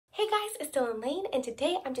Hey guys, it's still Laine, and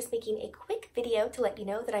today I'm just making a quick video to let you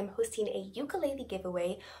know that I'm hosting a ukulele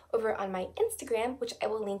giveaway over on my Instagram, which I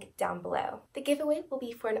will link down below. The giveaway will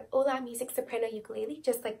be for an Ola Music Soprano ukulele,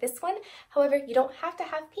 just like this one. However, you don't have to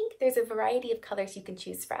have pink. There's a variety of colors you can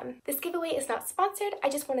choose from. This giveaway is not sponsored. I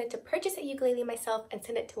just wanted to purchase a ukulele myself and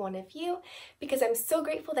send it to one of you because I'm so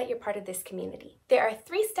grateful that you're part of this community. There are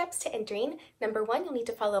 3 steps to entering. Number 1, you'll need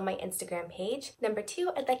to follow my Instagram page. Number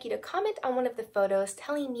 2, I'd like you to comment on one of the photos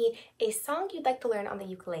telling me a song you'd like to learn on the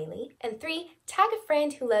ukulele. And 3, tag a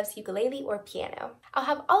friend who loves ukulele or piano. I'll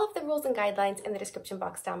have all of the rules and guidelines in the description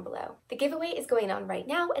box down below. The giveaway is going on right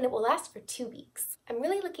now and it will last for 2 weeks. I'm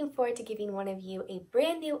really looking forward to giving one of you a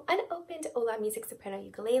brand new unopened Ola Music Soprano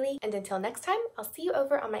ukulele. And until next time, I'll see you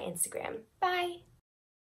over on my Instagram. Bye!